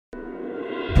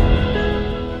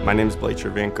My name is Blake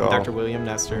Travinko. Dr. William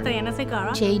Nestor. Diana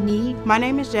Segara. Janie. My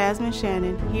name is Jasmine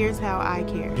Shannon. Here's how I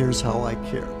care. Here's how I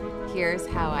care. Here's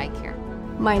how I care.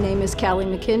 My name is Callie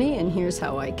McKinney, and here's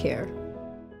how I care.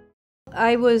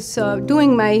 I was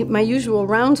doing my usual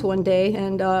rounds one day,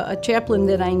 and a chaplain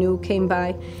that I knew came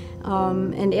by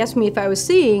and asked me if I was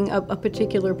seeing a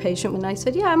particular patient. When I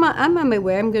said, "Yeah, I'm on my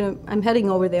way. I'm heading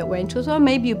over that way." And she goes, "Oh,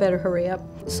 maybe you better hurry up."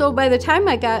 So by the time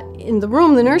I got in the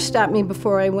room, the nurse stopped me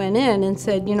before I went in and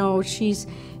said, "You know, she's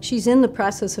in the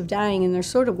process of dying, and they're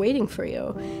sort of waiting for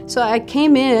you." So I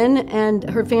came in, and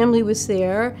her family was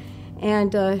there.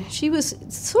 And she was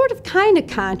sort of kind of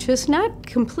conscious, not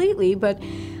completely, but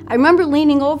I remember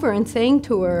leaning over and saying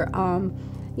to her,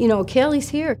 you know, "Callie's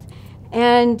here."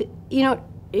 And, you know,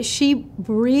 she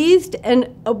breathed, and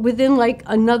within like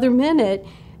another minute,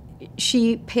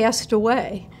 she passed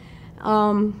away.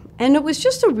 And it was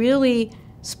just a really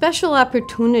special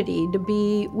opportunity to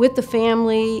be with the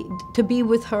family, to be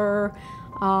with her,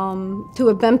 to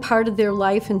have been part of their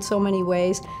life in so many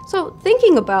ways. So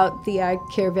thinking about the I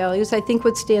Care values, I think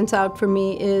what stands out for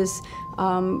me is,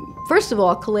 first of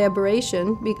all,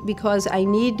 collaboration, because I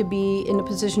need to be in a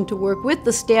position to work with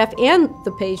the staff and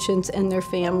the patients and their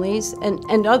families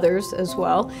and others as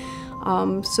well,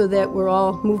 so that we're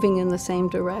all moving in the same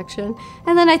direction.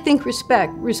 And then I think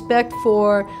respect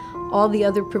for all the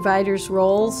other providers'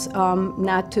 roles,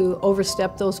 not to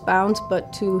overstep those bounds,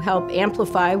 but to help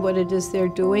amplify what it is they're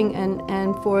doing,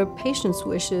 and for patients'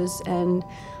 wishes, and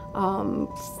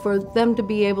for them to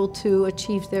be able to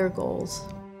achieve their goals.